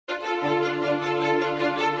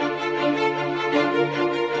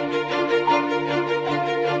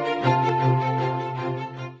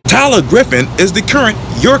Tyler Griffin is the current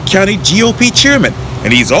York County GOP chairman,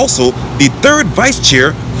 and he's also the third vice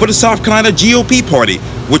chair for the South Carolina GOP party,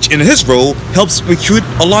 which in his role helps recruit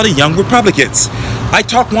a lot of young Republicans. I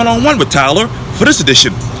talk one-on-one with Tyler for this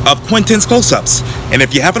edition of Quintin's Close-Ups. And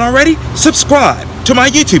if you haven't already, subscribe to my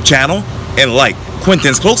YouTube channel and like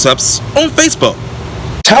Quintin's Close-Ups on Facebook.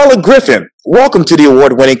 Tyler Griffin, welcome to the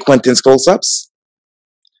award-winning Quintin's Close-Ups.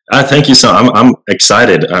 Thank you, son. I'm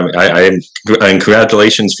excited. And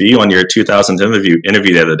congratulations for you on your 2000th interview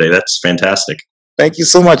the other day. That's fantastic. Thank you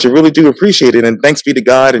so much. I really do appreciate it. And thanks be to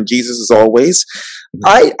God and Jesus as always.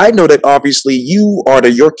 I know that obviously you are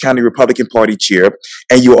the York County Republican Party chair,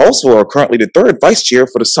 and you also are currently the third vice chair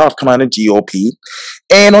for the South Carolina GOP.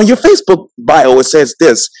 And on your Facebook bio, it says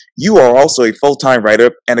this: you are also a full-time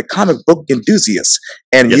writer and a comic book enthusiast,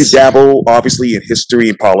 and Yes. you dabble obviously in history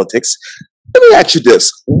and politics. Let me ask you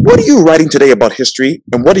this: what are you writing today about history,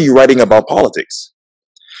 and what are you writing about politics?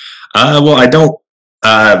 Well, I don't.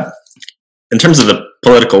 In terms of the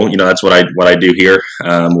political, that's what I do here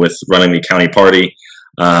with running the county party,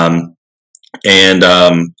 and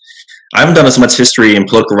I haven't done as much history and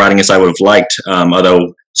political writing as I would have liked.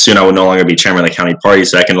 Although soon I will no longer be chairman of the county party,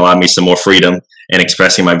 so that can allow me some more freedom in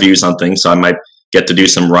expressing my views on things. So I might get to do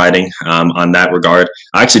some writing on that regard.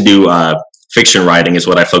 I actually do fiction writing is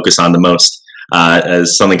what I focus on the most.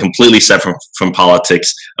 As something completely separate from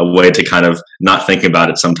politics, a way to kind of not think about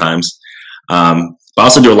it sometimes. But I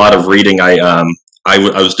also do a lot of reading. I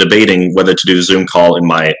was debating whether to do a Zoom call in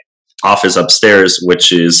my office upstairs,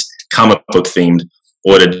 which is comic book themed,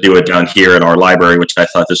 or to do it down here in our library, which I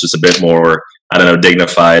thought this was a bit more,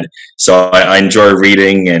 dignified. So I enjoy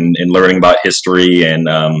reading and learning about history. And,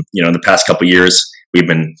 in the past couple of years, we've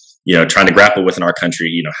been, trying to grapple with in our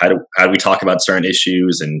country, how do we talk about certain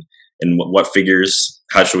issues and what figures,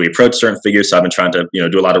 how should we approach certain figures? So I've been trying to,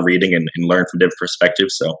 do a lot of reading and learn from different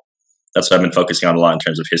perspectives. So that's what I've been focusing on a lot in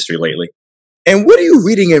terms of history lately. And what are you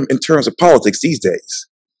reading in terms of politics these days?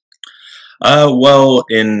 Well,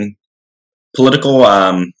 in political,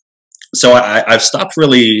 so I've stopped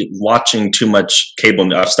really watching too much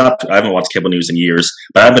cable. I haven't watched cable news in years,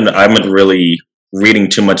 but I haven't really reading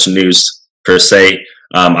too much news per se.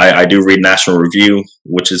 I do read National Review,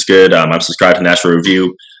 which is good. I'm subscribed to National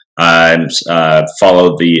Review. I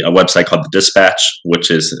follow a website called The Dispatch,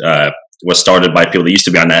 which was started by people that used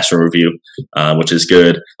to be on National Review, which is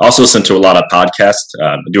good. I also listen to a lot of podcasts,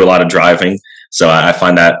 do a lot of driving, so I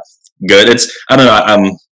find that good. I don't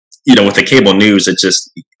know, with the cable news,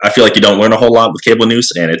 I feel like you don't learn a whole lot with cable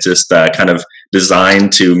news, and it's just kind of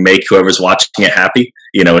designed to make whoever's watching it happy.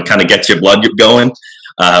 It kind of gets your blood going.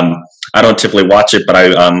 I don't typically watch it, but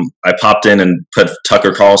I popped in and put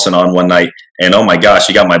Tucker Carlson on one night, and oh my gosh,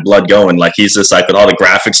 he got my blood going. Like, he's just like with all the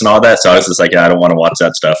graphics and all that. So I was just like, yeah, I don't want to watch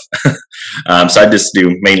that stuff. So I just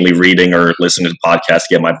do mainly reading or listening to podcasts to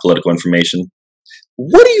get my political information.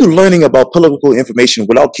 What are you learning about political information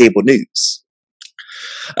without cable news?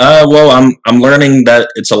 Well, I'm learning that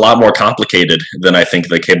it's a lot more complicated than I think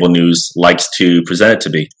the cable news likes to present it to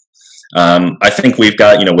be. I think we've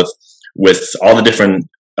got, with all the different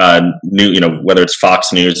whether it's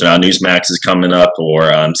Fox News, Newsmax is coming up, or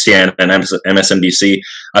CNN, MSNBC,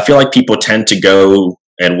 I feel like people tend to go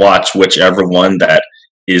and watch whichever one that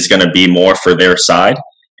is going to be more for their side.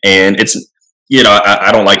 And it's,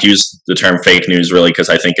 I don't like to use the term fake news really, because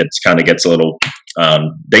I think it's kind of gets a little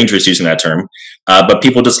dangerous using that term. But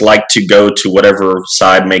people just like to go to whatever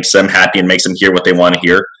side makes them happy and makes them hear what they want to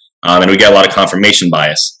hear. And we get a lot of confirmation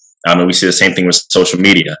bias. And we see the same thing with social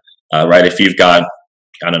media, right? If you've got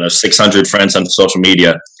 600 friends on social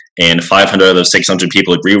media, and 500 of those 600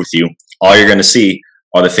 people agree with you, all you're going to see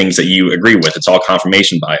are the things that you agree with. It's all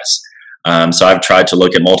confirmation bias. So I've tried to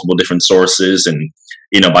look at multiple different sources, and,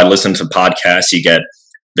 by listening to podcasts,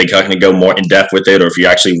 they kind of go more in depth with it. Or if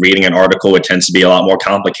you're actually reading an article, it tends to be a lot more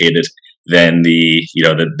complicated than the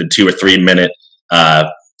 2 or 3 minute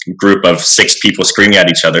group of 6 people screaming at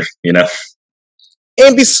each other,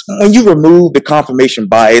 And when you remove the confirmation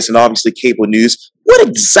bias and obviously cable news, what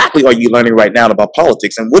exactly are you learning right now about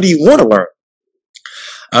politics, and what do you want to learn?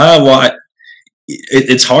 Well,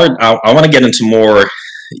 it's hard. I want to get into more.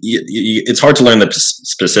 It's hard to learn the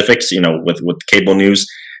specifics, with cable news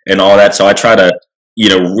and all that. So I try to,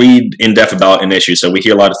 read in depth about an issue. So we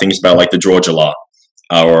hear a lot of things about like the Georgia law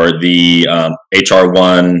or the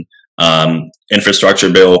HR1 infrastructure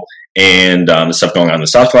bill, and the stuff going on in the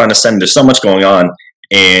South Carolina Senate. There's so much going on,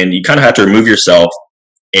 and you kind of have to remove yourself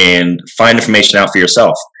and find information out for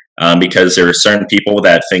yourself, because there are certain people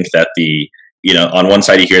that think that on one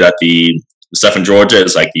side you hear that the stuff in Georgia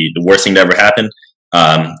is like the worst thing to ever happen,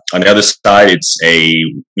 On the other side, it's a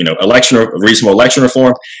reasonable election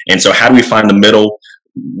reform. And so, how do we find the middle?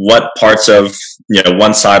 What parts of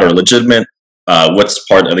one side are legitimate? What's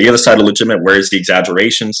part of the other side are legitimate? Where is the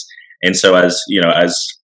exaggerations? And so, as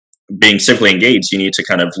being civically engaged, you need to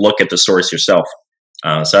kind of look at the source yourself.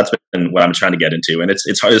 So that's been what I'm trying to get into, and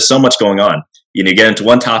it's hard. There's so much going on. You get into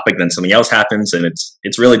one topic, then something else happens, and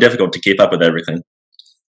it's really difficult to keep up with everything.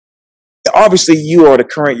 Obviously, you are the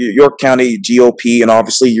current York County GOP, and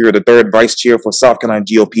obviously you're the third vice chair for South Carolina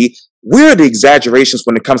GOP. Where are the exaggerations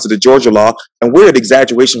when it comes to the Georgia law, and where are the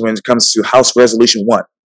exaggerations when it comes to House Resolution 1?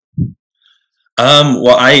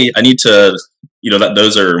 Well, I need to, that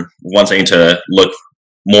those are ones I need to look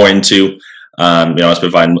more into. I was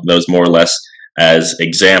providing those more or less as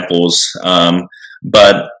examples.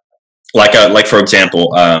 But like for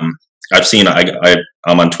example, I've seen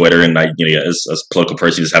I'm on Twitter, and as a political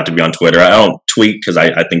person, you just have to be on Twitter. I don't tweet because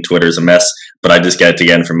I think Twitter is a mess, but I just get to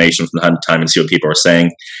get information from time to time and see what people are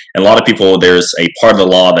saying. And a lot of people, there's a part of the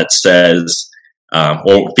law that says,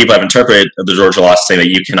 or people have interpreted the Georgia law saying that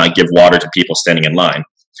you cannot give water to people standing in line.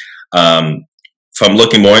 From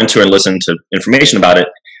looking more into it and listening to information about it,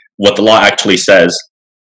 what the law actually says,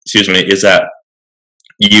 is that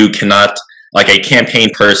you cannot, like a campaign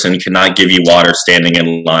person cannot give you water standing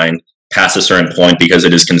in line past a certain point, because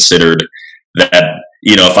it is considered that,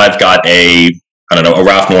 if I've got a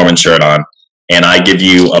Ralph Norman shirt on and I give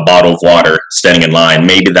you a bottle of water standing in line,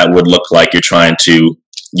 maybe that would look like you're trying to,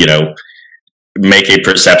 make a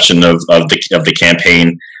perception of the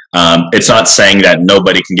campaign. It's not saying that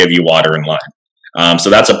nobody can give you water in line. So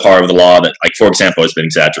that's a part of the law that, like, for example, has been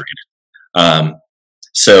exaggerated.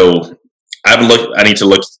 So I need to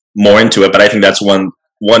look more into it, but I think that's one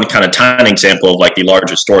kind of tiny example of like the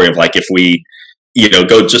larger story of like, if we,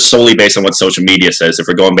 go just solely based on what social media says, if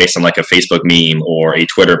we're going based on like a Facebook meme or a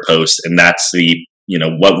Twitter post, and that's the,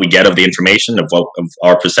 what we get of the information of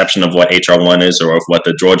our perception of what HR 1 is, or of what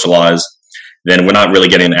the Georgia law is, then we're not really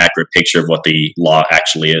getting an accurate picture of what the law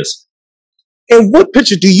actually is. And what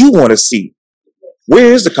picture do you want to see?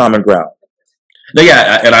 Where is the common ground? No,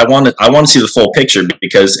 yeah, and I want to see the full picture,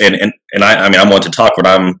 because and I want to talk, but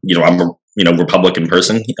I'm a Republican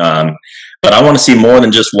person, but I want to see more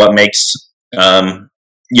than just what makes my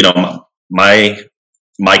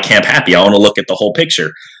camp happy. I want to look at the whole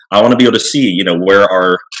picture. I want to be able to see where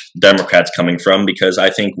are Democrats coming from, because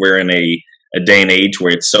I think we're in a day and age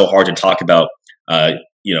where it's so hard to talk about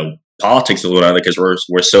politics with one another, because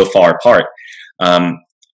we're so far apart.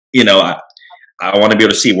 I want to be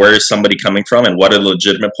able to see where is somebody coming from and what are the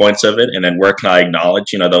legitimate points of it, and then where can I acknowledge,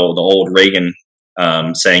 the old Reagan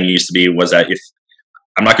saying used to be was that if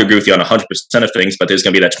I'm not going to agree with you on 100% of things, but there's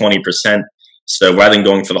going to be that 20%. So rather than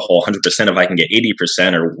going for the whole 100%, if I can get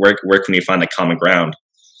 80%, or where can we find the common ground?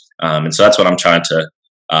 And so that's what I'm trying to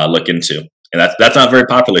look into, and that's not very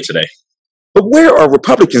popular today. But where are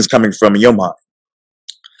Republicans coming from in your mind?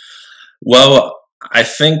 Well, I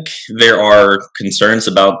think there are concerns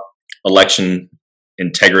about election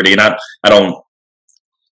integrity, and I don't.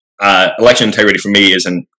 Election integrity for me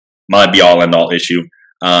isn't my be-all end-all issue.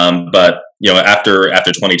 But after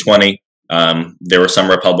 2020, there were some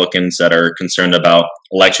Republicans that are concerned about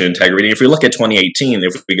election integrity. If we look at 2018,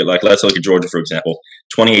 let's look at Georgia for example.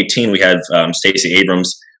 2018, we had Stacey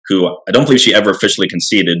Abrams, who I don't believe she ever officially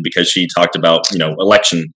conceded, because she talked about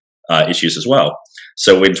election issues as well.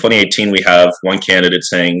 So in 2018, we have one candidate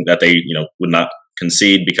saying that they would not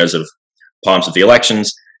concede because of problems with the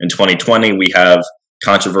elections. In 2020, we have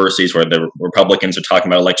controversies where the Republicans are talking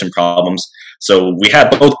about election problems. So we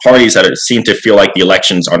have both parties that seem to feel like the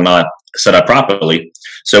elections are not set up properly.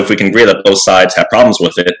 So if we can agree that both sides have problems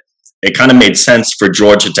with it, it kind of made sense for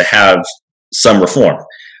Georgia to have some reform.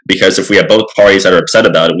 Because if we have both parties that are upset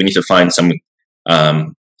about it, we need to find some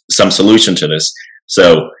solution to this.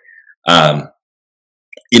 So, I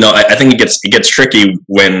think it gets tricky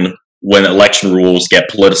when election rules get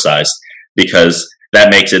politicized, because that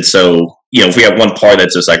makes it so, if we have one party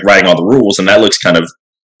that's just like writing all the rules, and that looks kind of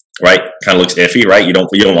looks iffy, right? You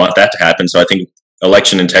don't want that to happen. So I think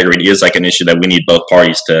election integrity is like an issue that we need both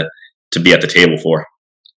parties to be at the table for.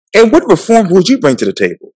 And what reform would you bring to the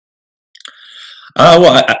table?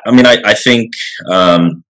 Well, I think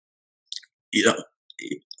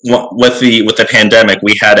with the pandemic,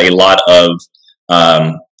 we had a lot of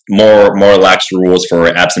more lax rules for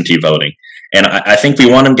absentee voting, and I think we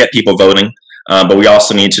want to get people voting, but we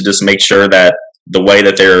also need to just make sure that the way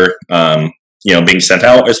that they're being sent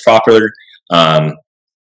out is proper.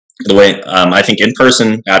 The way I think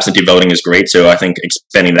in-person absentee voting is great, so I think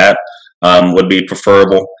expanding that would be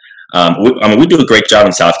preferable. We do a great job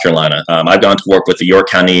in South Carolina. I've gone to work with the York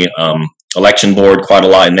County election board quite a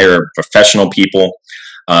lot, and they're professional people.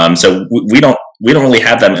 So we don't really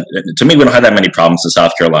have that. To me, we don't have that many problems in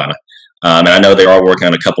South Carolina. And I know they are working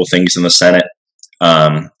on a couple things in the Senate,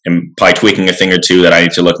 and probably tweaking a thing or two that I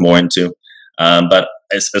need to look more into. But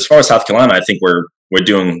as far as South Carolina, I think we're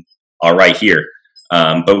doing all right here.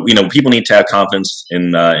 But people need to have confidence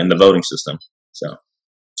in the voting system. So,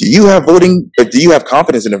 do you have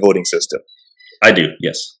confidence in the voting system? I do,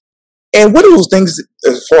 yes. And what are those things,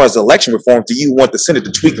 as far as election reform, do you want the Senate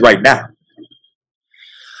to tweak right now?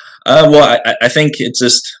 Well, I think it's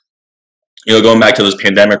just, going back to those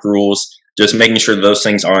pandemic rules, just making sure that those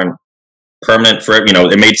things aren't permanent for,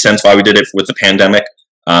 it made sense why we did it with the pandemic,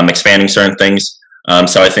 expanding certain things.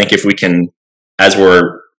 So I think if we can, as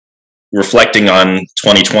we're reflecting on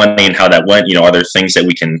 2020 and how that went, are there things that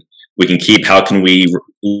we can keep? How can we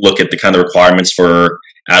look at the kind of requirements for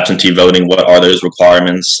absentee voting? What are those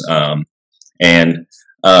requirements? And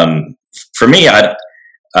for me, there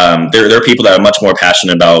are people that are much more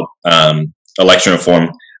passionate about election reform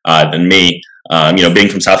than me. Being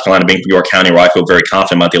from South Carolina, being from York County, where I feel very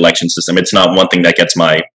confident about the election system, it's not one thing that gets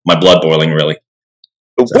my blood boiling, really.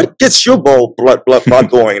 But what gets your blood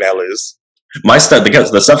boiling, Alice? My stuff,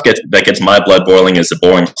 the stuff that gets my blood boiling is the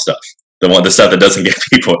boring stuff, the stuff that doesn't get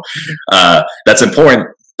people. That's important,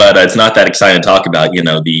 but it's not that exciting to talk about.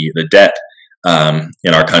 The debt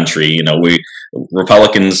in our country. We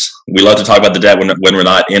Republicans, we love to talk about the debt when we're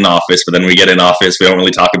not in office, but then we get in office, we don't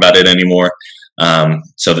really talk about it anymore.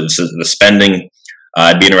 So the spending,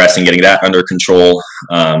 it'd be interesting getting that under control.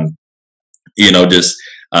 Just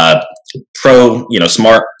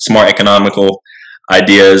smart economical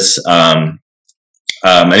ideas.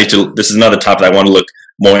 This is another topic I want to look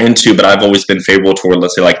more into, but I've always been favorable toward,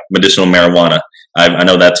 let's say, like medicinal marijuana. I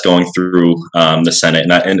know that's going through the Senate,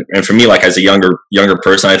 and for me, like as a younger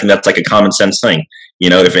person, I think that's like a common sense thing.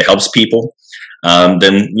 If it helps people,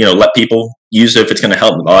 then let people use it if it's going to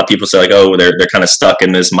help. A lot of people say like, oh, they're kind of stuck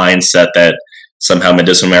in this mindset that somehow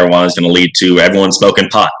medicinal marijuana is going to lead to everyone smoking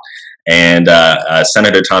pot. And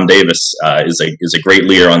Senator Tom Davis is a great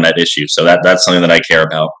leader on that issue. So that's something that I care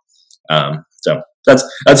about. So that's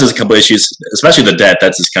just a couple issues, especially the debt.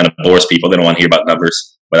 That just kind of bores people. They don't want to hear about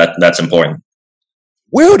numbers, but that's important.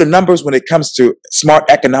 Where are the numbers when it comes to smart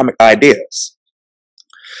economic ideas?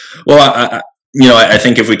 Well, I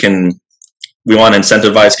think if we want to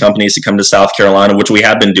incentivize companies to come to South Carolina, which we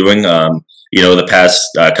have been doing. The past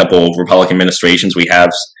couple of Republican administrations, we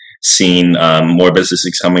have seen more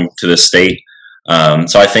businesses coming to the state.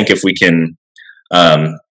 So I think if we can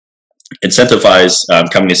incentivize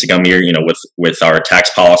companies to come here, with our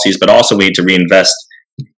tax policies, but also we need to reinvest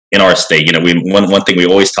in our state. One thing we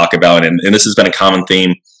always talk about, and this has been a common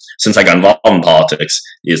theme since I got involved in politics,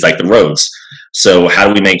 is like the roads. So how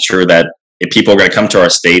do we make sure that if people are going to come to our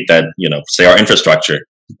state, that say our infrastructure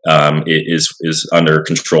is under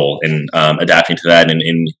control, and adapting to that.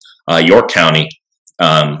 In York County,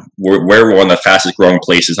 we're one of the fastest growing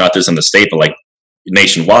places, not just in the state, but like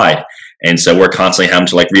nationwide. And so we're constantly having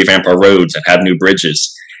to like revamp our roads and have new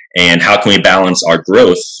bridges. And how can we balance our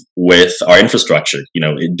growth with our infrastructure?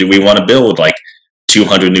 Do we want to build like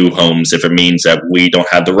 200 new homes if it means that we don't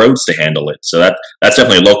have the roads to handle it? So that's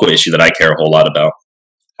definitely a local issue that I care a whole lot about.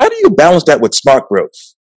 How do you balance that with smart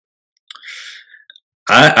growth?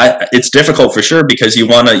 It's difficult for sure, because you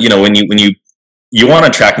want to, when you want to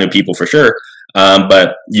attract new people for sure,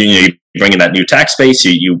 but you bring in that new tax base,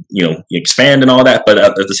 you expand and all that. But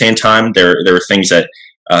at the same time, there are things that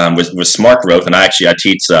with smart growth, and I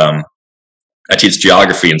teach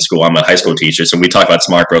geography in school. I'm a high school teacher, so we talk about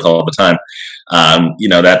smart growth all the time.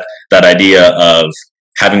 That idea of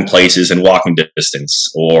having places in walking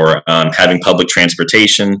distance, or having public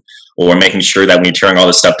transportation, or making sure that when you're tearing all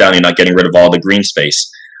this stuff down, you're not getting rid of all the green space.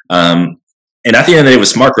 And at the end of the day, with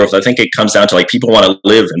smart growth, I think it comes down to like people want to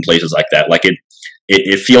live in places like that. Like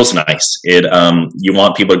it feels nice. You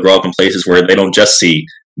want people to grow up in places where they don't just see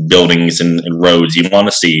buildings and roads. You want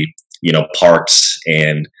to see parks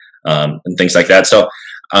and things like that. So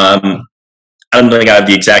I don't think I have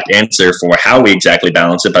the exact answer for how we exactly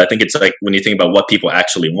balance it, but I think it's like when you think about what people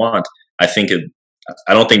actually want, I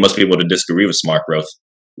don't think most people would disagree with smart growth,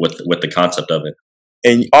 with the concept of it.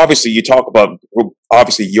 And obviously, you talk about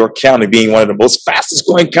York County being one of the most fastest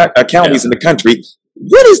growing counties in the country.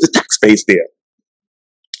 What is the tax base there?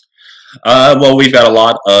 Well, we've got a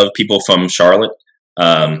lot of people from Charlotte,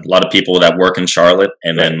 a lot of people that work in Charlotte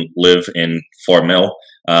and then live in Fort Mill.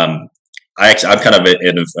 I'm kind of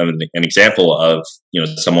an example of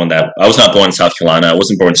someone that I was not born in South Carolina. I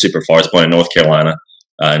wasn't born super far. I was born in North Carolina,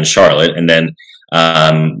 in Charlotte, and then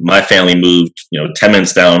my family moved 10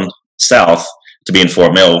 minutes down south to be in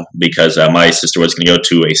Fort Mill because my sister was going to go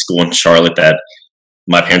to a school in Charlotte that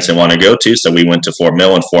my parents didn't want to go to, so we went to Fort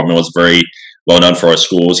Mill, and Fort Mill is very well known for our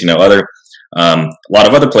schools. Other a lot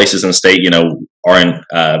of other places in the state, aren't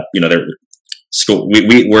they're school.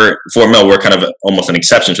 We're Fort Mill. We're kind of almost an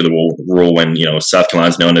exception to the rule when South Carolina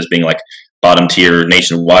is known as being like bottom tier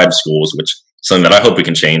nationwide schools, which is something that I hope we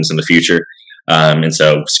can change in the future. And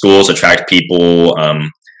so schools attract people.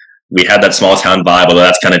 We had that small town vibe, although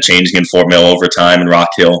that's kind of changing in Fort Mill over time in Rock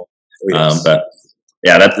Hill. Yes. But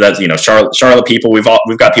yeah, that's Charlotte people. We've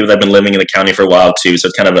got people that have been living in the county for a while too, so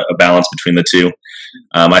it's kind of a balance between the two.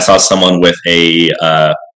 I saw someone with a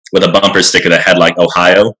bumper sticker that had like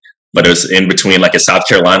Ohio, but it was in between like a South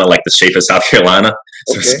Carolina, like the shape of South Carolina.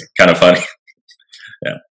 So it's kind of funny.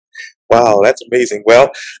 Yeah. Wow, that's amazing. Well,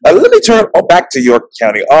 let me turn back to York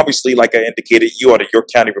County. Obviously, like I indicated, you are the York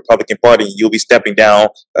County Republican Party, and you'll be stepping down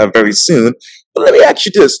very soon. But let me ask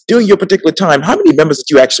you this. During your particular time, how many members did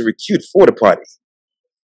you actually recruit for the party?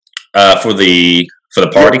 For the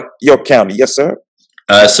party? York County, yes, sir.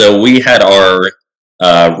 So we had our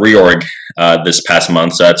reorg this past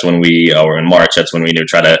month. So that's when or in March, that's when we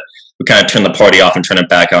kind of turn the party off and turn it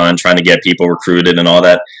back on, trying to get people recruited and all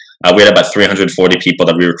that. We had about 340 people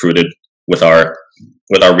that we recruited with our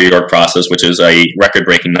reorg process, which is a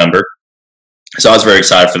record-breaking number. So I was very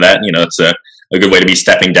excited for that. It's a good way to be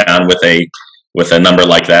stepping down with a number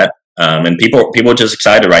like that. And people are just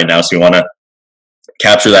excited right now. So we want to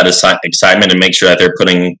capture that excitement and make sure that they're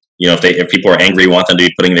putting, if people are angry, we want them to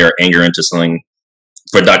be putting their anger into something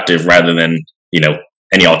productive rather than,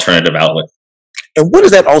 any alternative outlet. And what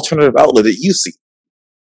is that alternative outlet that you see?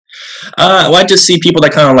 Well, I just see people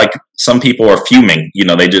that kind of like, some people are fuming,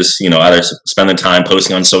 they just, either spend the time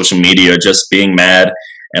posting on social media, just being mad.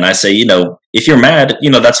 And I say, if you're mad,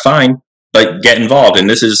 that's fine, but get involved.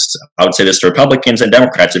 And I would say this to Republicans and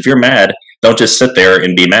Democrats. If you're mad, don't just sit there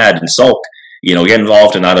and be mad and sulk, get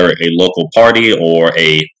involved in either a local party or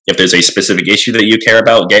if there's a specific issue that you care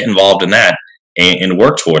about, get involved in that and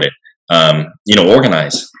work toward it,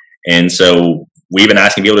 organize. And so we've been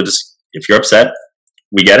asking people to just, if you're upset,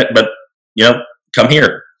 we get it, but come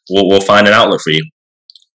here. We'll find an outlet for you.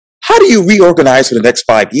 How do you reorganize for the next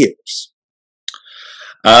 5 years?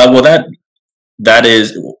 Well, that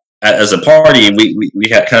is, as a party, we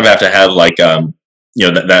kind of have to have like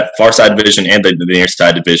that far side division and the near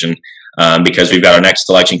side division, because we've got our next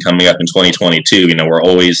election coming up in 2022. We're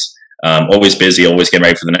always busy, always getting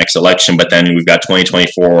ready for the next election, but then we've got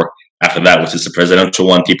 2024 after that, which is the presidential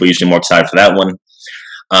one. People are usually more excited for that one.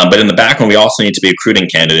 But in the background, we also need to be recruiting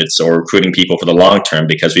candidates or recruiting people for the long term,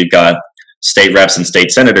 because we've got state reps and state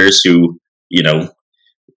senators who,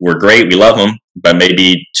 we're great, we love them, but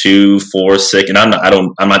maybe 2, 4, 6. And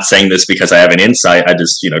I'm not saying this because I have an insight. I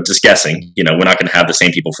just, just guessing. We're not going to have the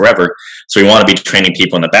same people forever. So we want to be training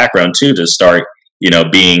people in the background too to start,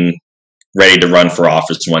 being ready to run for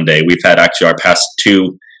office one day. We've had actually our past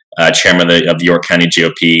 2 chairmen of the York County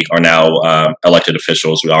GOP are now elected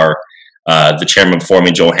officials. We are. The chairman before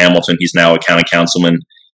me, Joel Hamilton, he's now a county councilman.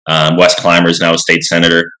 Wes Clymer is now a state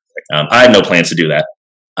senator. I have no plans to do that.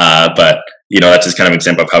 But, that's just kind of an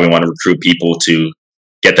example of how we want to recruit people to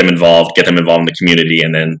get them involved in the community,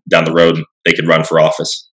 and then down the road, they could run for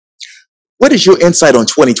office. What is your insight on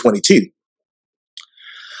 2022?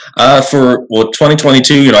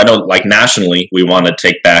 2022, I know like nationally, we want to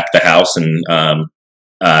take back the House and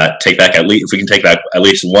take back if we can take back at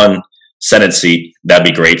least one Senate seat, that'd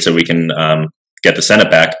be great, so we can get the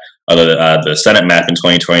Senate back. Although the Senate map in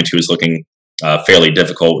 2022 is looking fairly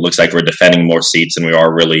difficult. It looks like we're defending more seats than we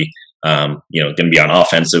are really, going to be on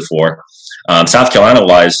offensive for. South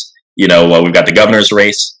Carolina-wise, we've got the governor's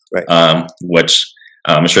race, right. Which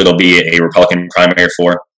I'm sure there'll be a Republican primary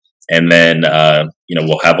for, and then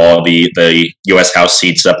we'll have all the U.S. House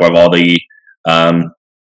seats up. We'll have all the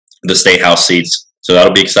state House seats, so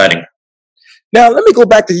that'll be exciting. Now, let me go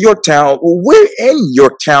back to Yorktown. Where in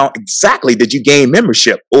Yorktown exactly did you gain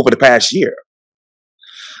membership over the past year?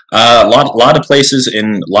 A lot of places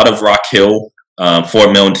in a lot of Rock Hill,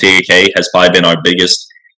 Fort Mill, and TAK has probably been our biggest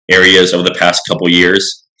areas over the past couple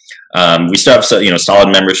years. We still have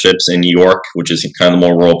solid memberships in New York, which is kind of the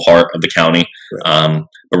more rural part of the county. Right.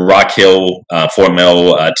 But Rock Hill, Fort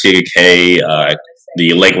Mill, TAK,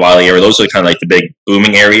 the Lake Wiley area, those are kind of like the big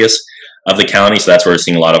booming areas of the county. So that's where we're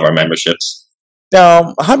seeing a lot of our memberships.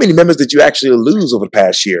 Now, how many members did you actually lose over the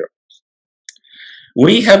past year?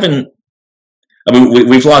 We haven't.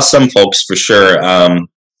 We've lost some folks for sure,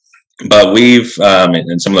 but we've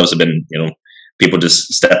and some of those have been people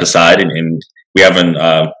just stepped aside, and we haven't.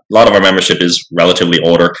 A lot of our membership is relatively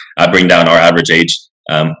older. I bring down our average age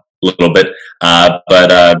a little bit, but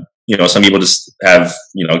some people just have,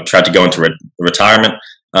 tried to go into retirement.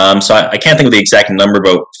 So I can't think of the exact number,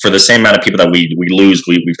 but for the same amount of people that we lose,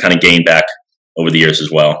 we've kind of gained back over the years as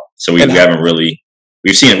well. So we haven't really,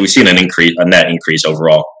 we've seen a net increase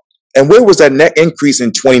overall. And where was that net increase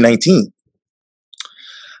in 2019?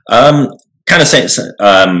 Kind of saying,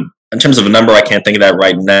 in terms of a number, I can't think of that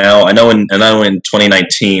right now. I know in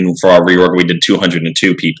 2019 for our reorg, we did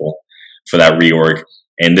 202 people for that reorg.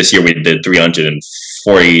 And this year we did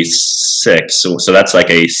 346. So that's like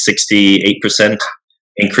a 68%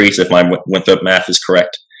 increase if my Winthrop math is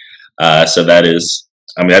correct. So that is,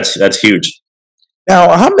 that's huge.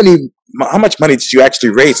 Now, how much money did you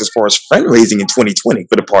actually raise as far as fundraising in 2020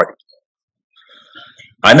 for the party?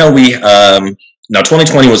 I know now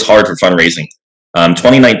 2020 was hard for fundraising.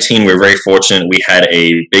 2019, we were very fortunate. We had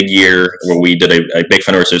a big year where we did a big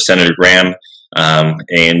fundraiser with Senator Graham.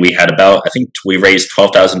 And we had I think we raised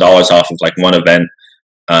 $12,000 off of like one event.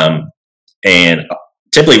 And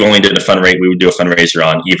typically when we did we would do a fundraiser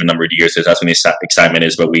on even numbered years. So that's when the excitement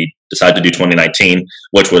is. But we decided to do 2019,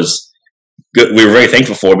 which was good. We were very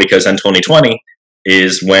thankful for, because then 2020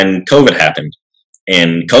 is when COVID happened.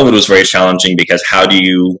 And COVID was very challenging because how do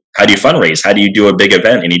you fundraise? How do you do a big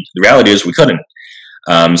event? And the reality is we couldn't.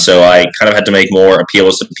 So I kind of had to make more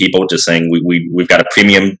appeals to people, just saying we've got a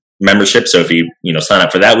premium membership. So if you sign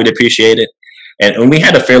up for that, we'd appreciate it. And we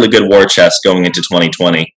had a fairly good war chest going into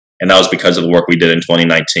 2020. And that was because of the work we did in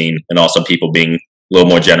 2019 and also people being a little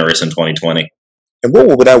more generous in 2020. And what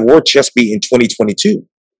will that war chest be in 2022?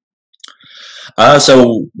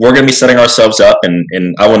 So we're going to be setting ourselves up,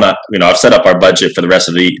 and I will not, I've set up our budget for the rest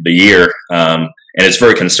of the year, and it's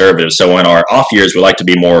very conservative. So in our off years, we like to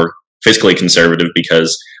be more fiscally conservative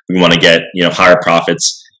because we want to get, higher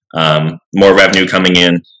profits, more revenue coming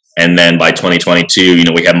in. And then by 2022,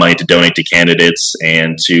 we have money to donate to candidates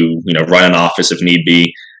and to, run an office if need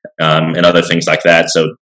be, and other things like that.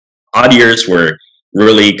 So odd years, we're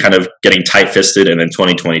really kind of getting tight-fisted. And then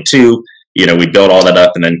 2022, we build all that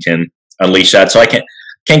up and then can unleash that. So I can't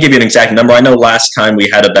give you an exact number. I know last time we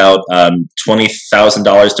had about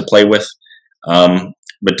 $20,000 to play with,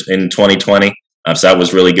 but in 2020. So that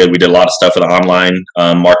was really good. We did a lot of stuff with online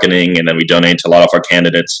marketing, and then we donated to a lot of our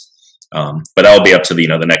candidates. But that will be up to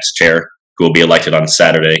the next chair, who will be elected on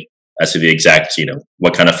Saturday, as to the exact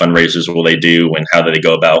what kind of fundraisers will they do and how do they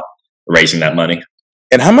go about raising that money.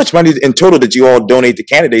 And how much money in total did you all donate to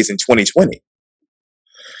candidates in 2020?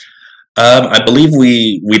 I believe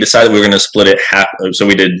we decided we were going to split it half. So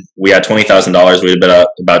we had $20,000. We did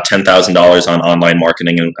about $10,000 on online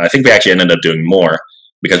marketing, and I think we actually ended up doing more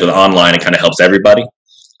because with online it kind of helps everybody.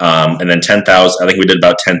 And then 10,000. I think we did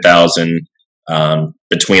about 10,000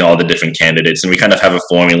 between all the different candidates, and we kind of have a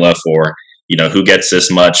formula for who gets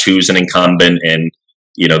this much, who's an incumbent, and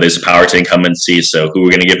there's a power to incumbency. So who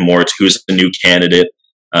we're going to give more to, who's a new candidate,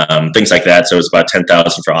 things like that. So it's about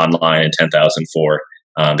 10,000 for online and 10,000 for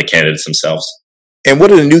the candidates themselves. And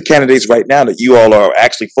what are the new candidates right now that you all are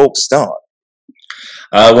actually focused on?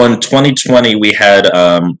 Well, in 2020, we had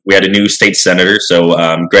a new state senator, so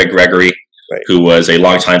Greg Gregory, right, who was a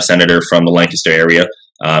longtime senator from the Lancaster area.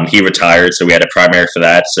 He retired, so we had a primary for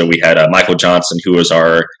that. So we had Michael Johnson, who was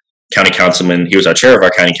our county councilman. He was our chair of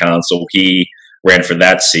our county council. He ran for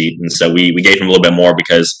that seat, and so we gave him a little bit more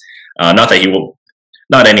because not any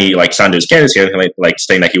signed to his candidacy or anything like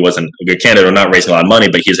saying that he wasn't a good candidate or not raising a lot of money,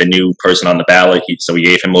 but he's a new person on the ballot. So we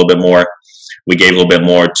gave him a little bit more. We gave a little bit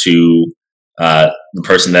more to the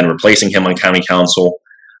person then replacing him on county council,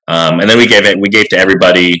 and then we gave to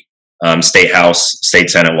everybody, state house, state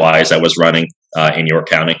senate wise, that was running in York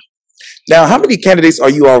County. Now, how many candidates are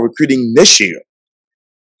you all recruiting this year?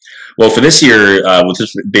 Well, for this year, with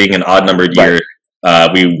this being an odd numbered year,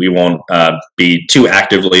 we won't be too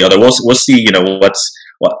actively. Although we'll see.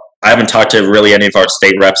 I haven't talked to really any of our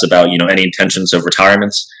state reps about any intentions of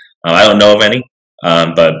retirements. I don't know of any.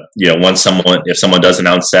 But if someone does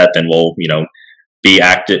announce that, then we'll be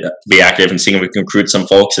active and seeing if we can recruit some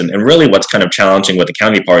folks. And really, what's kind of challenging with the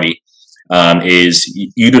county party is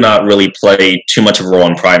you do not really play too much of a role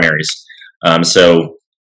in primaries. So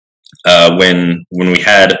when we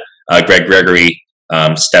had Greg Gregory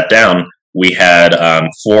step down, we had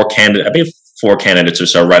four candidates or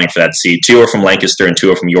so running for that seat. 2 are from Lancaster and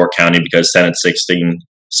 2 are from York County because Senate 16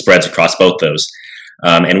 spreads across both those.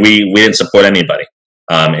 And we didn't support anybody.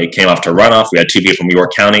 It came off to a runoff. We had 2 people from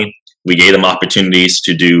York County. We gave them opportunities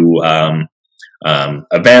to do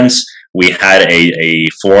events. We had a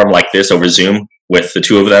forum like this over Zoom with the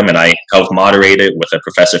 2 of them, and I helped moderate it with a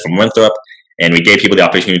professor from Winthrop, and we gave people the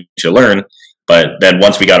opportunity to learn. But then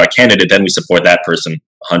once we got our candidate, then we support that person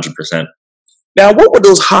 100%. Now, what were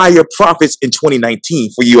those higher profits in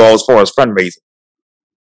 2019 for you all as far as fundraising?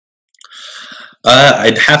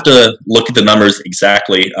 I'd have to look at the numbers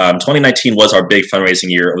exactly. 2019 was our big fundraising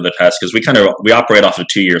year over the past because we operate off of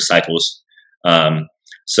 2-year cycles.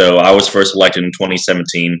 So I was first elected in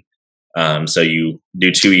 2017. So you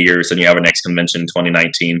do 2 years, and you have our next convention in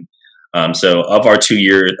 2019. So of my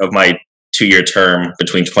 2-year term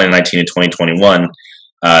between 2019 and 2021,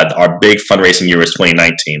 our big fundraising year was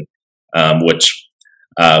 2019, which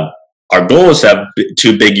our goal is to have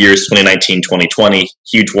 2 big years, 2019, 2020,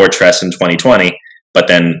 huge war chest in 2020. But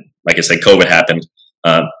then, like I said, COVID happened.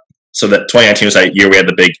 So that 2019 was that year we had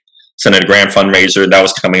the big Senator Graham fundraiser. That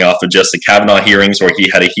was coming off of just the Kavanaugh hearings where he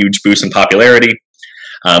had a huge boost in popularity.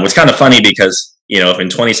 It's kind of funny because, if in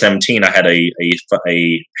 2017 I had a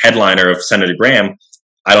headliner of Senator Graham,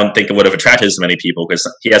 I don't think it would have attracted as many people because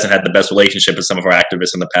he hasn't had the best relationship with some of our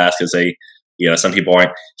activists in the past because some people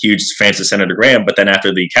aren't huge fans of Senator Graham. But then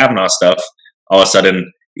after the Kavanaugh stuff, all of a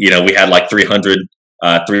sudden, we had like 300,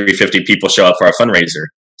 350 people show up for our fundraiser.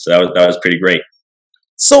 So that was pretty great.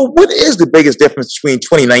 So what is the biggest difference between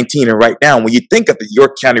 2019 and right now when you think of the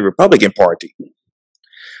York County Republican Party?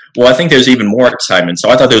 Well, I think there's even more excitement. So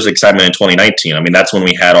I thought there was excitement in 2019. I mean, that's when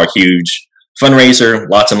we had our huge fundraiser,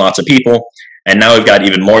 lots and lots of people. And now we've got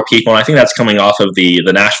even more people. And I think that's coming off of the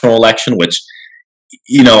national election, which,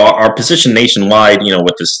 our position nationwide,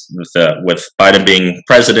 with Biden being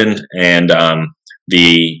president and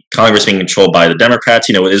the Congress being controlled by the Democrats,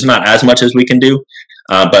 there's not as much as we can do.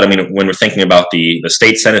 But I mean, when we're thinking about the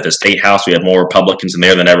state Senate, the state House, we have more Republicans in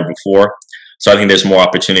there than ever before. So I think there's more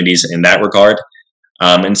opportunities in that regard.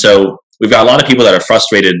 And so we've got a lot of people that are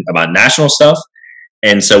frustrated about national stuff.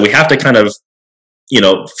 And so we have to kind of,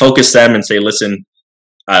 focus them and say, listen,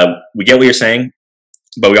 we get what you're saying,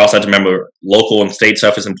 but we also have to remember local and state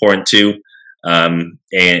stuff is important too,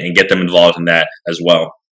 and get them involved in that as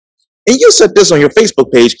well. And you said this on your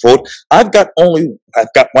Facebook page, quote, I've got 1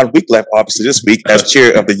 week left, obviously, this week as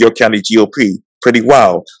chair of the York County GOP. Pretty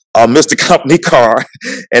wild. I'll miss the company car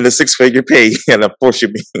and the 6-figure pay. And of course,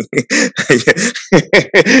 you're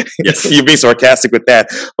being sarcastic with that.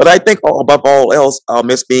 But I think above all else, I'll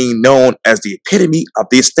miss being known as the epitome of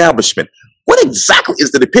the establishment. What exactly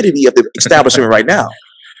is the epitome of the establishment right now?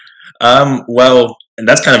 Well, and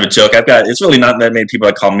that's kind of a joke. It's really not that many people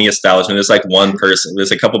that call me establishment. There's like one person.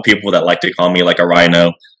 There's a couple people that like to call me like a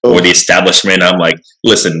rhino or the establishment. I'm like,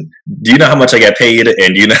 listen, do you know how much I get paid?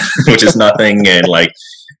 And which is nothing. And like,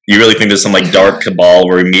 you really think there's some like dark cabal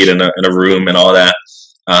where we meet in a room and all that.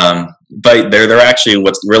 But they're actually,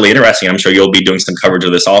 what's really interesting, I'm sure you'll be doing some coverage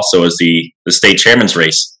of this also, is the state chairman's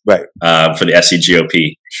race, right? For the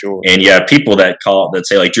SCGOP. Sure. And you have people that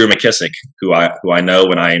say like Drew McKissick, who I know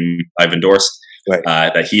and I've endorsed,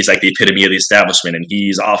 right. That he's like the epitome of the establishment and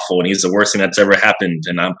he's awful and he's the worst thing that's ever happened.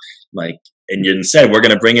 And I'm like, and instead we're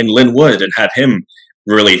going to bring in Lynn Wood and have him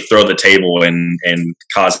really throw the table and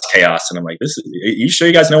cause chaos. And I'm like, you sure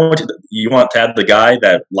you guys know what you want to have? The guy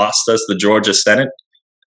that lost us the Georgia Senate,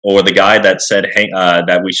 or the guy that said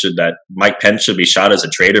that Mike Pence should be shot as a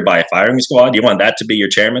traitor by a firing squad? You want that to be your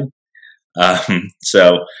chairman?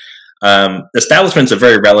 Establishment's a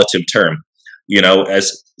very relative term.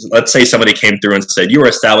 As let's say somebody came through and said, "You are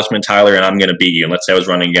establishment, Tyler, and I'm going to beat you." And let's say I was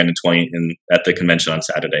running again at the convention on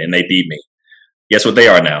Saturday, and they beat me. Guess what they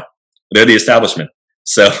are now? They're the establishment.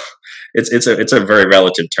 So it's a very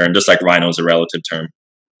relative term, just like rhino is a relative term.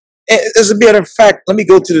 As a matter of fact, let me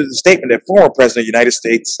go to the statement that former President of the United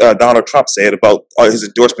States, Donald Trump, said about his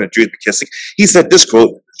endorsement of Drew McKissick. He said this,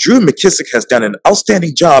 quote, Drew McKissick has done an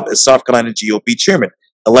outstanding job as South Carolina GOP chairman,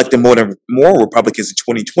 elected more Republicans in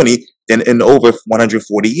 2020 than in over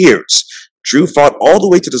 140 years. Drew fought all the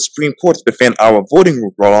way to the Supreme Court to defend our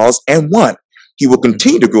voting laws and won. He will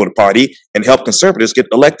continue to grow the party and help conservatives get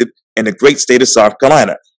elected in the great state of South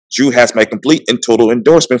Carolina. Drew has my complete and total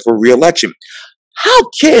endorsement for re-election. How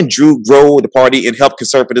can Drew grow the party and help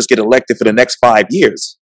conservatives get elected for the next 5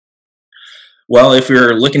 years? Well, if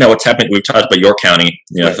you're looking at what's happening, we've talked about York County,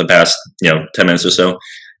 for the past 10 minutes or so.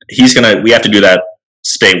 We have to do that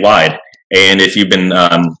statewide. And if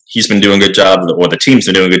he's been doing a good job, or the team's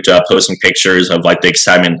been doing a good job posting pictures of like the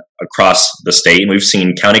excitement across the state. And we've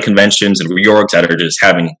seen county conventions and reorgs that are just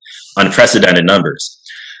having unprecedented numbers.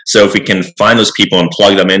 So if we can find those people and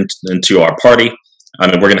plug them into our party,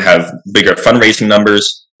 we're going to have bigger fundraising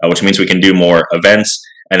numbers, which means we can do more events.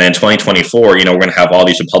 And then 2024, we're going to have all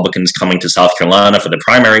these Republicans coming to South Carolina for the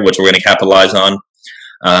primary, which we're going to capitalize on.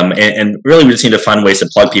 And really, we just need to find ways to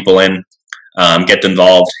plug people in, get them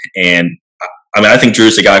involved. And I think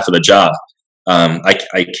Drew's the guy for the job. I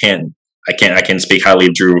can't speak highly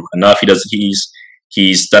of Drew enough.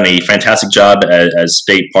 He's done a fantastic job as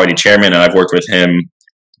state party chairman, and I've worked with him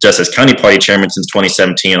just as county party chairman since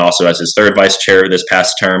 2017, and also as his third vice chair this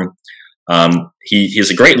past term. He's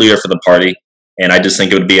a great leader for the party, and I just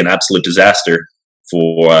think it would be an absolute disaster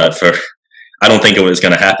for. I don't think it was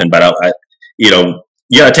going to happen, but you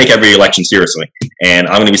got to take every election seriously. And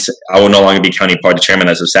I will no longer be county party chairman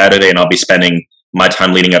as of Saturday, and I'll be spending my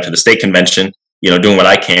time leading up to the state convention, doing what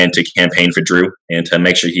I can to campaign for Drew and to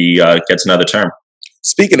make sure he gets another term.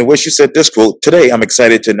 Speaking of which, you said this quote, "Today, I'm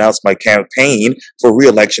excited to announce my campaign for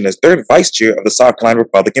re-election as third vice chair of the South Carolina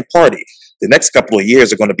Republican Party. The next couple of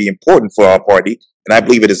years are going to be important for our party, and I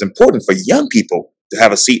believe it is important for young people to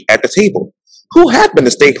have a seat at the table." Who have been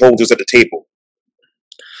the stakeholders at the table?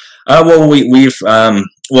 And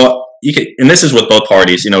this is with both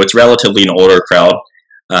parties. It's relatively an older crowd,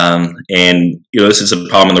 and this is a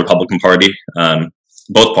problem in the Republican Party,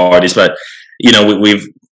 both parties. But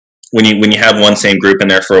when you have one same group in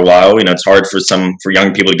there for a while, it's hard for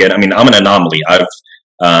young people to get. I mean, I'm an anomaly.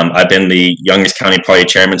 I've been the youngest county party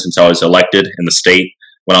chairman since I was elected in the state.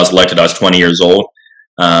 When I was elected, I was 20 years old.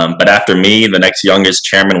 But after me, the next youngest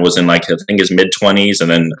chairman was in I think his mid-20s, and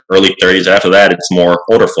then early 30s. After that, it's more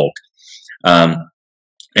older folk.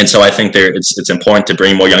 And so I think it's important to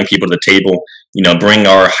bring more young people to the table. Bring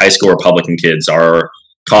our high school Republican kids, our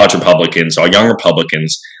college Republicans, our young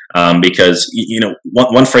Republicans, because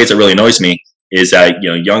one phrase that really annoys me is that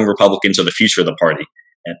young Republicans are the future of the party,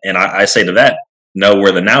 and I say to that, no,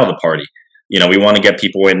 we're the now of the party. We want to get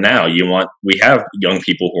people in now. We have young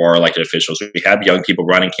people who are elected officials. We have young people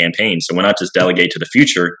running campaigns. So we're not just delegate to the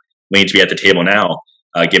future. We need to be at the table now,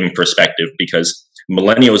 giving perspective, because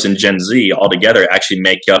millennials and Gen Z altogether actually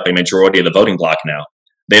make up a majority of the voting bloc now.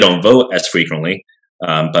 They don't vote as frequently,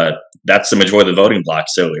 but that's the majority of the voting bloc.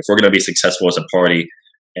 So if we're going to be successful as a party,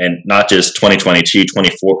 and not just 2022,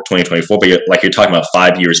 2024, but like you're talking about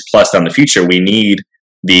 5 years plus down the future, we need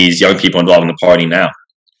these young people involved in the party now.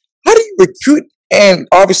 How do you recruit, and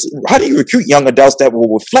obviously, how do you recruit young adults that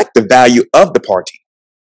will reflect the value of the party?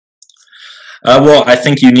 Well, I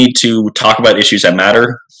think you need to talk about issues that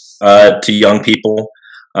matter to young people.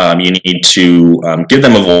 You need to give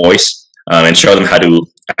them a voice and show them how to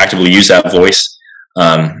actively use that voice.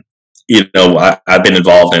 I've been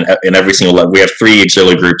involved in every single. We have 3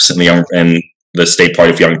 auxiliary groups in the state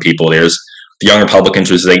party for young people. There's the Young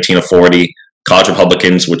Republicans, which is 18 to 40. College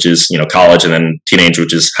Republicans, which is college, and then teenage,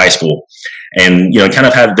 which is high school. And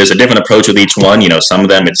there's a different approach with each one. Some of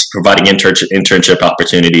them it's providing internship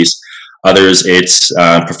opportunities. Others it's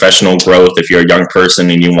professional growth. If you're a young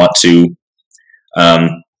person and you want to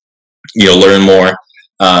learn more.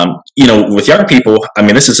 With young people, I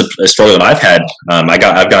mean, this is a struggle that I've had.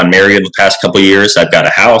 I've gotten married in the past couple of years. I've got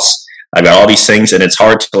a house. I've got all these things, and it's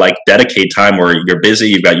hard to dedicate time where you're busy.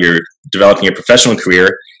 You're developing your professional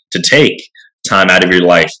career to take time out of your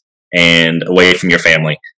life and away from your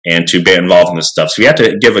family and to be involved in this stuff. So you have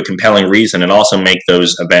to give a compelling reason and also make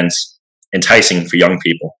those events enticing for young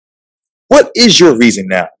people. What is your reason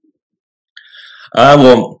now?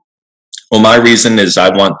 Well, my reason is I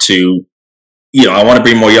want to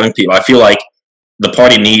bring more young people. I feel like the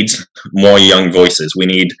party needs more young voices. We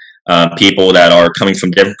need people that are coming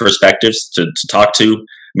from different perspectives to talk to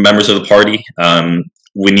members of the party.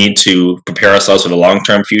 We need to prepare ourselves for the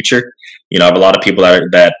long-term future. I have a lot of people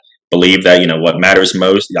that believe that what matters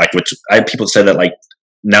most. I have people say that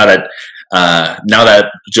now that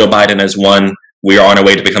Joe Biden has won, we are on our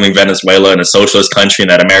way to becoming Venezuela and a socialist country, and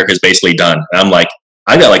that America is basically done. And I'm like,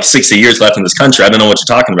 I got 60 years left in this country. I don't know what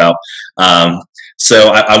you're talking about. So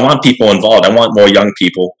I want people involved. I want more young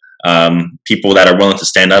people, people that are willing to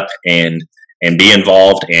stand up and be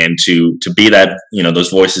involved, and to be that those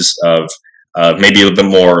voices of maybe a little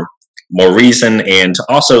bit more reason, and to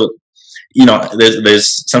also.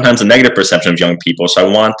 There's sometimes a negative perception of young people. So I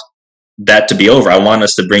want that to be over. I want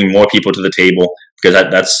us to bring more people to the table,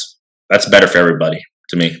 because that's better for everybody,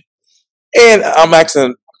 to me. And I'm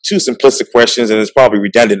asking 2 simplistic questions, and it's probably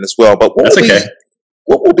redundant as well. But what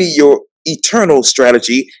will be your internal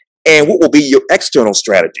strategy, and what will be your external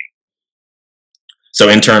strategy? So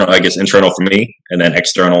internal for me, and then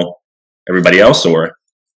external everybody else, or?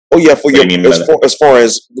 Oh yeah, as far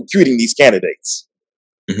as recruiting these candidates.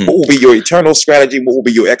 Mm-hmm. What will be your internal strategy? What will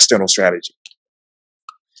be your external strategy?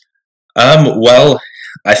 Well,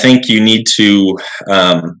 I think you need to.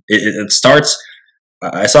 It starts.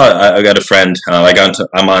 I got a friend.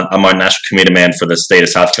 I'm on national committee man for the state of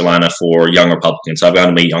South Carolina for young Republicans. So I've gone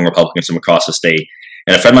to meet young Republicans from across the state.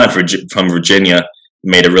 And a friend of mine from Virginia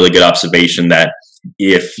made a really good observation that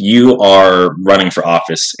if you are running for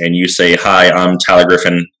office and you say, "Hi, I'm Tyler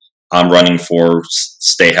Griffin. I'm running for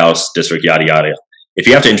State House District yada yada," if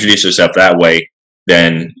you have to introduce yourself that way,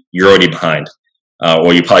 then you're already behind,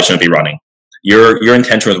 or you probably shouldn't be running. Your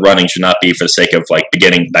intention with running should not be for the sake of like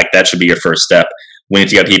beginning, like that should be your first step. We need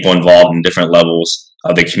to get people involved in different levels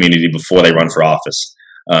of the community before they run for office.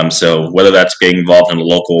 So whether that's getting involved in a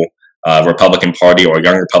local Republican Party or a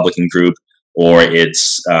young Republican group, or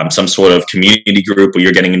it's some sort of community group where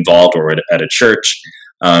you're getting involved, or at a church,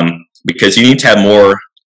 because you need to have more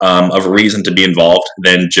of a reason to be involved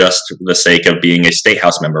than just the sake of being a state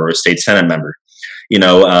house member or a state senate member.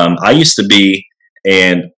 I used to be,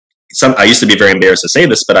 I used to be very embarrassed to say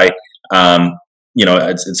this, but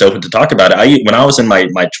it's open to talk about it. When I was in my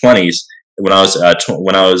 20s, I'm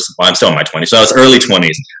still in my 20s, so I was early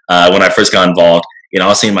 20s when I first got involved. I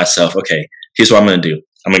was saying to myself, okay, here's what I'm going to do.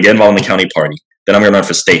 I'm going to get involved in the county party. Then I'm going to run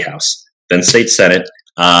for state house, then state senate.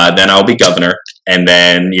 Then I'll be governor, and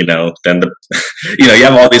then you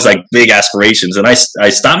have all these like big aspirations. And I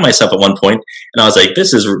stopped myself at one point, and I was like,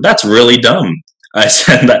 that's really dumb. I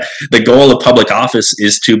said that the goal of public office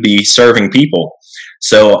is to be serving people.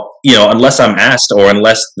 So unless I'm asked, or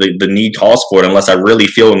unless the need calls for it, unless I really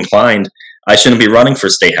feel inclined, I shouldn't be running for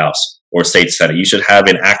state house or state senate. You should have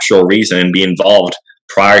an actual reason and be involved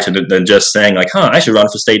prior to than just saying like, I should run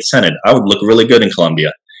for state senate. I would look really good in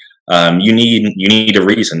Columbia. You need a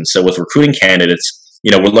reason. So with recruiting candidates,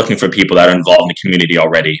 we're looking for people that are involved in the community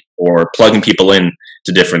already, or plugging people in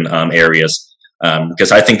to different areas.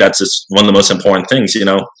 Because I think that's just one of the most important things.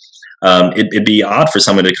 It'd be odd for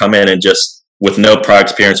someone to come in and just with no prior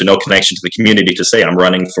experience or no connection to the community to say, I'm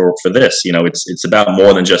running for this. It's about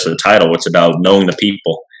more than just a title. It's about knowing the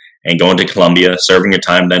people and going to Columbia, serving your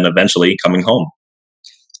time, then eventually coming home.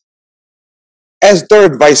 As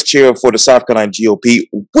third vice chair for the South Carolina GOP,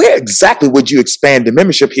 where exactly would you expand the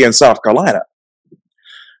membership here in South Carolina?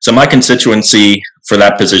 So my constituency for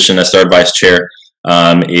that position as third vice chair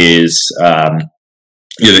is the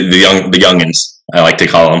youngins, I like to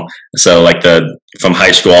call them. So like from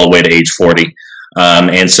high school all the way to age 40.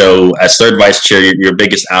 And so as third vice chair, your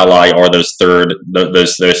biggest ally are those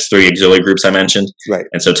three auxiliary groups I mentioned. Right.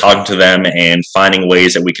 And so talking to them and finding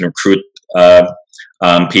ways that we can recruit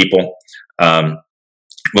people.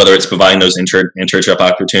 Whether it's providing those internship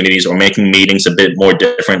opportunities or making meetings a bit more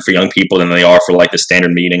different for young people than they are for like the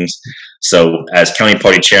standard meetings. So as county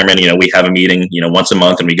party chairman, we have a meeting, once a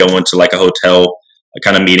month, and we go into like a hotel, a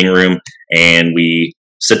kind of meeting room, and we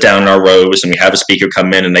sit down in our rows and we have a speaker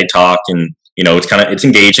come in and they talk, and it's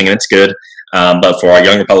engaging and it's good. But for our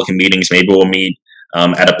young Republican meetings, maybe we'll meet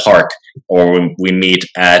at a park, or we meet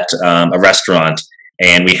at a restaurant,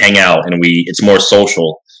 and we hang out, and it's more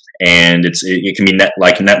social. And it can be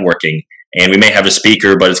networking, and we may have a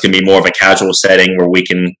speaker, but it's going to be more of a casual setting where we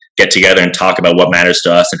can get together and talk about what matters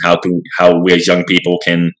to us and how we as young people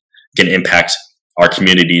can impact our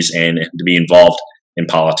communities and to be involved in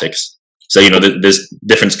politics. So there's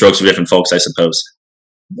different strokes for different folks, I suppose.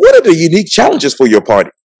 What are the unique challenges for your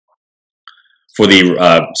party? For the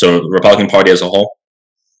Republican Party as a whole?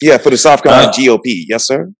 Yeah, for the South Carolina GOP, yes,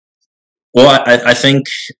 sir. Well, I think.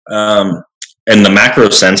 In the macro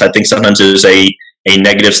sense, I think sometimes there's a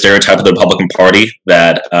negative stereotype of the Republican Party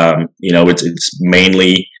that it's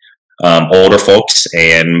mainly older folks,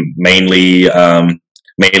 and mainly I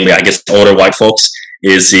guess older white folks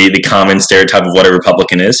is the common stereotype of what a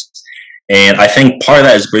Republican is. And I think part of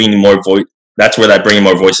that is bringing more voice. That's where that bringing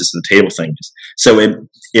more voices to the table thing is. So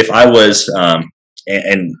if I was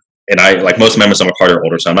and I, like most members of my party are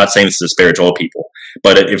older, so I'm not saying this to disparage old people,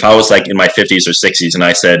 but if I was like in my 50s or 60s and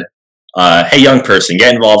I said, hey, young person,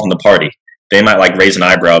 get involved in the party, they might like raise an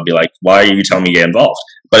eyebrow and be like, why are you telling me to get involved?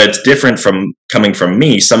 But it's different from coming from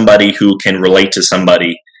me, somebody who can relate to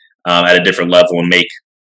somebody at a different level and make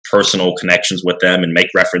personal connections with them and make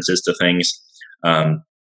references to things.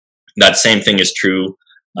 That same thing is true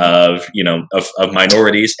of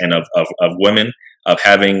minorities and of women, of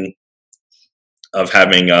having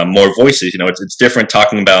more voices. It's different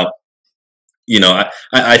talking about,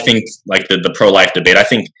 I think like the pro-life debate, I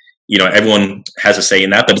think, everyone has a say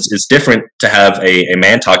in that, but it's different to have a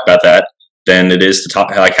man talk about that than it is to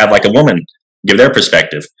have like a woman give their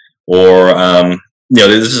perspective, or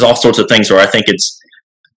this is all sorts of things where I think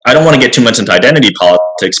I don't want to get too much into identity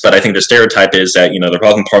politics, but I think the stereotype is that the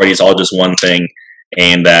Republican Party is all just one thing,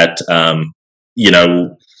 and that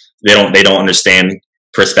they don't understand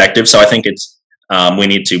perspective. So I think we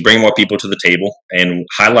need to bring more people to the table and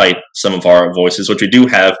highlight some of our voices, which we do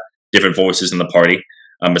have different voices in the party.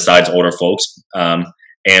 Besides older folks,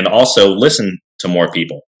 and also listen to more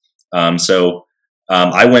people.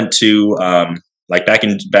 I went to back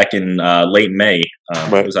in late May.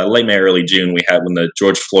 It was late May, early June. We had when the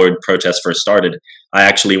George Floyd protests first started. I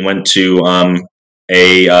actually went to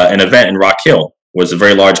an event in Rock Hill. It was a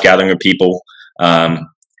very large gathering of people,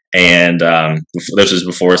 this was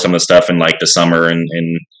before some of the stuff in like the summer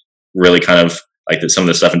and really kind of like some of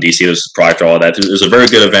the stuff in DC. This was prior to all that. It was a very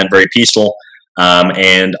good event, very peaceful,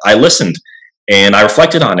 and I listened and I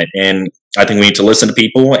reflected on it. And I think we need to listen to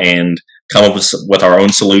people and come up with our own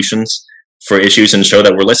solutions for issues and show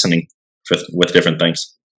that we're listening with different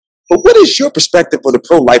things. But what is your perspective on the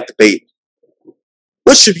pro-life debate?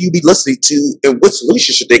 What should you be listening to, and what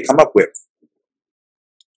solutions should they come up with?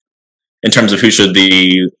 In terms of who should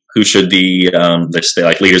the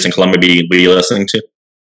like leaders in Columbia be listening to?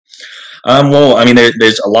 Well, I mean,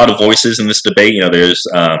 there's a lot of voices in this debate. There's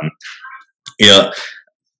I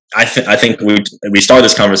think we started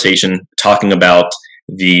this conversation talking about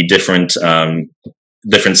the different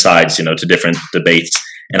sides, to different debates,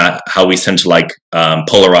 and how we tend to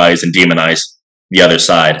polarize and demonize the other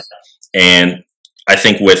side. And I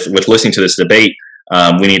think with listening to this debate,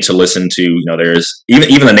 we need to listen to, there's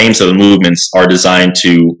even the names of the movements are designed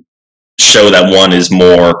to show that one is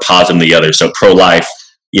more positive than the other. So pro-life,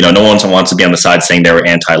 no one wants to be on the side saying they were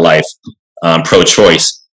anti-life.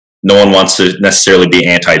 Pro-choice, no one wants to necessarily be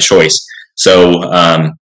anti-choice. So,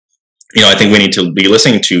 I think we need to be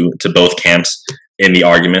listening to both camps in the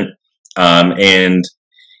argument, and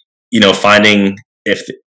finding if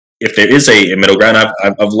there is a middle ground.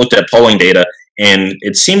 I've looked at polling data, and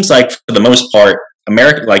it seems like for the most part,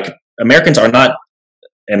 Americans are not.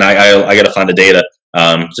 And I got to find the data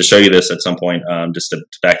to show you this at some point, just to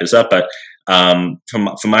back this up. But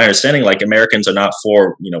from my understanding, Americans are not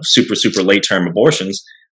for super late term abortions,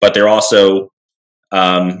 but they're also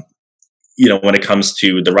when it comes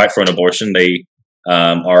to the right for an abortion, they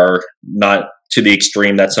are not to the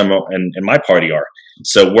extreme that some in my party are.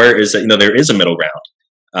 So where is it? There is a middle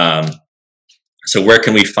ground. So where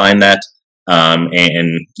can we find that?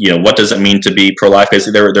 And what does it mean to be pro-life?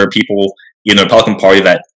 Because there are people in the Republican Party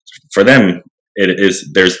that, for them,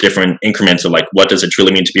 there's different increments of what does it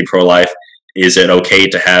truly mean to be pro-life? Is it okay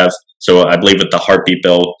to have? So I believe with the heartbeat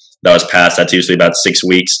bill that was passed, that's usually about 6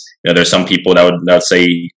 weeks. There's some people that would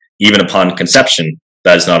say even upon conception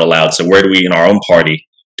that is not allowed. So where do we in our own party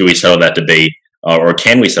do we settle that debate, or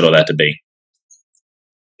can we settle that debate?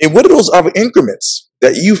 And what are those other increments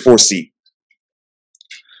that you foresee?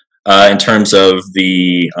 In terms of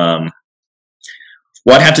the,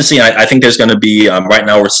 well, I'd have to see. I think there's going to be, right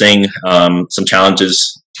now we're seeing some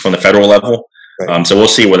challenges from the federal level. Right. So we'll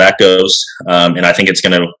see where that goes. And I think it's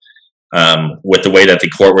going to, with the way that the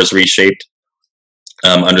court was reshaped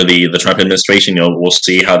under the Trump administration, we'll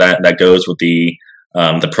see how that goes with the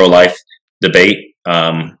pro-life debate,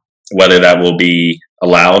 whether that will be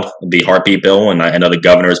allowed, the heartbeat bill. And I know the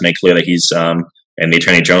governor has made clear that he's, and the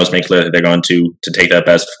attorney general has made clear that they're going to take that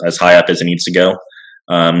as high up as it needs to go.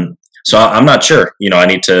 So I'm not sure.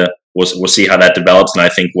 We'll see how that develops. And I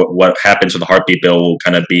think what happens with the heartbeat bill will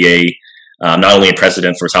kind of be not only a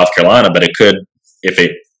precedent for South Carolina, but it could, if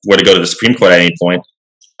it were to go to the Supreme Court at any point,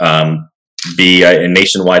 be a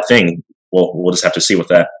nationwide thing. We'll just have to see with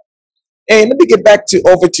that. And let me get back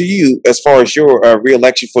over to you as far as your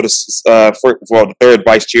re-election for the third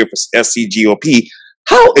vice chair for SCGOP.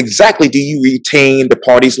 How exactly do you retain the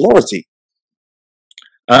party's loyalty?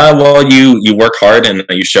 Well, you work hard, and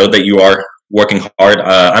you showed that you are working hard.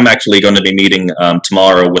 I'm actually going to be meeting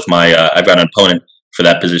tomorrow with I've got an opponent for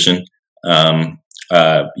that position,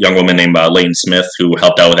 a young woman named Leighton Smith, who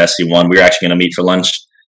helped out with SC1. We're actually going to meet for lunch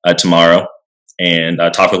tomorrow and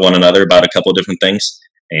talk with one another about a couple of different things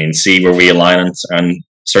and see where we align on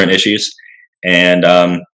certain issues. And,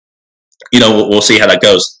 we'll see how that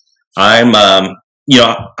goes. I'm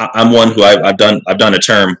one who I've done a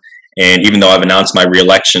term. And even though I've announced my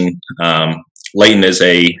reelection, Leighton is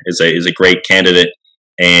a great candidate.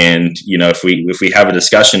 And if we have a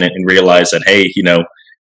discussion and realize that, hey,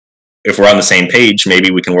 if we're on the same page, maybe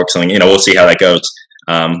we can work something. We'll see how that goes.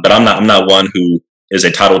 But I'm not one who is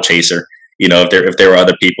a title chaser. If there were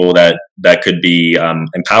other people that could be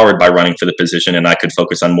empowered by running for the position, and I could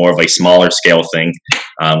focus on more of a smaller scale thing,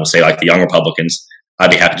 we'll say like the Young Republicans,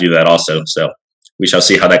 I'd be happy to do that also. So we shall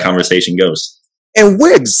see how that conversation goes. And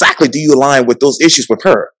where exactly do you align with those issues with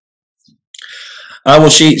her? Well,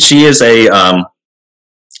 she is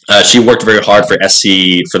she worked very hard for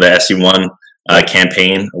the SC1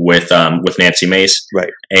 campaign with Nancy Mace,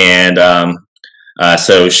 right? And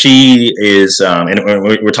so she is, and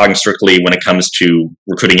we're talking strictly when it comes to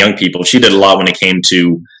recruiting young people. She did a lot when it came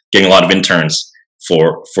to getting a lot of interns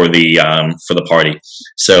for the party.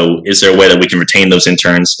 So is there a way that we can retain those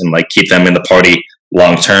interns and keep them in the party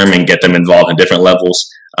long term and get them involved in different levels?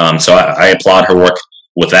 So I applaud her work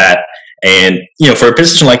with that. And, for a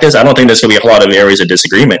position like this, I don't think there's going to be a whole lot of areas of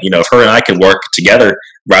disagreement. If her and I could work together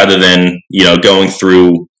rather than, going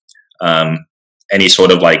through any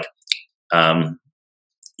sort of like,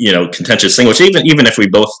 contentious thing, which even if we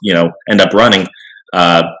both, end up running,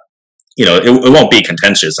 it won't be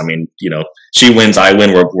contentious. I mean, she wins, I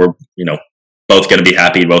win. We're both going to be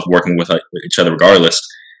happy, both working with each other regardless.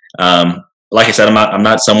 Like I said, I'm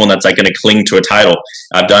not someone that's like going to cling to a title.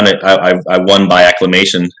 I've done it. I won by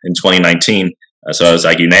acclamation in 2019, so I was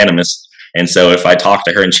like unanimous. And so if I talk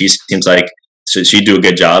to her and she seems like she'd do a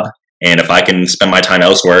good job, and if I can spend my time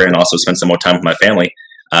elsewhere and also spend some more time with my family,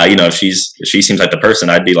 if she seems like the person,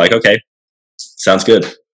 I'd be like, okay, sounds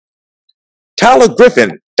good. Tyler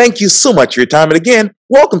Griffin, thank you so much for your time, and again,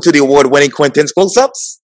 welcome to the award-winning Quintin's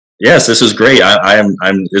Close-Ups. Yes, this was great.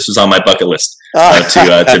 This was on my bucket list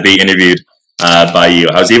to be interviewed by you.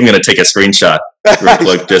 I was even going to take a screenshot real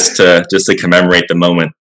quick just to commemorate the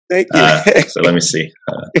moment. Thank you. So let me see.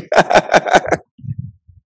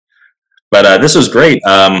 But this was great.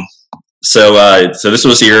 So this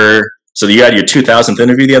was so you had your 2000th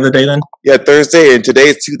interview the other day then? Yeah, Thursday, and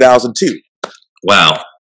today's 2002. Wow.